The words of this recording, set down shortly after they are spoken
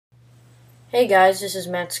Hey guys, this is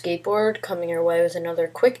Matt Skateboard coming your way with another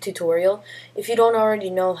quick tutorial. If you don't already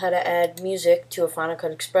know how to add music to a Final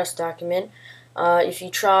Cut Express document, if you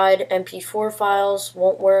tried, MP4 files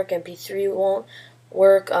won't work, MP3 won't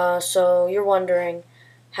work, so you're wondering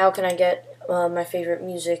how can I get my favorite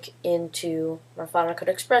music into my Final Cut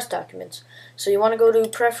Express documents. So you want to go to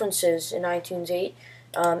Preferences in iTunes 8,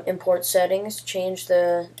 Import Settings, change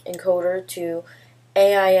the encoder to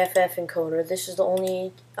AIFF encoder. This is the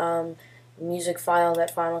only music file that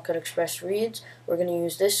Final Cut Express reads. We're going to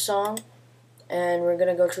use this song, and we're going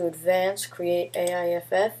to go to Advanced, Create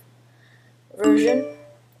AIFF version,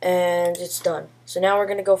 and it's done. So now we're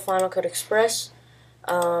going to go Final Cut Express.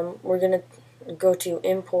 We're going to go to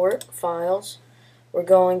Import Files. We're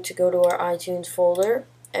going to go to our iTunes folder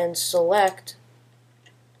and select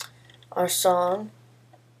our song,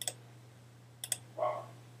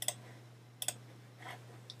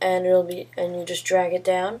 and you just drag it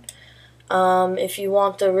down. If you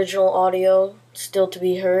want the original audio still to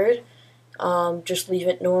be heard, just leave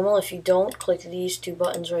it normal. If you don't, click these two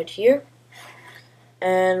buttons right here,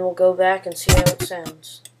 and we'll go back and see how it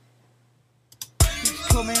sounHe's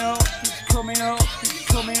coming out, he's coming out, he's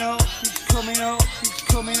coming out, he's coming out, he's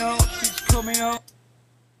coming out, he's coming out.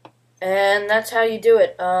 And that's how you do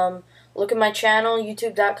it. Look at my channel,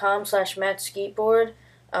 youtube.com/MattSkateboard,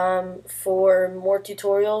 for more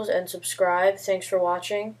tutorials, and subscribe. Thanks for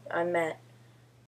watching. I'm Matt.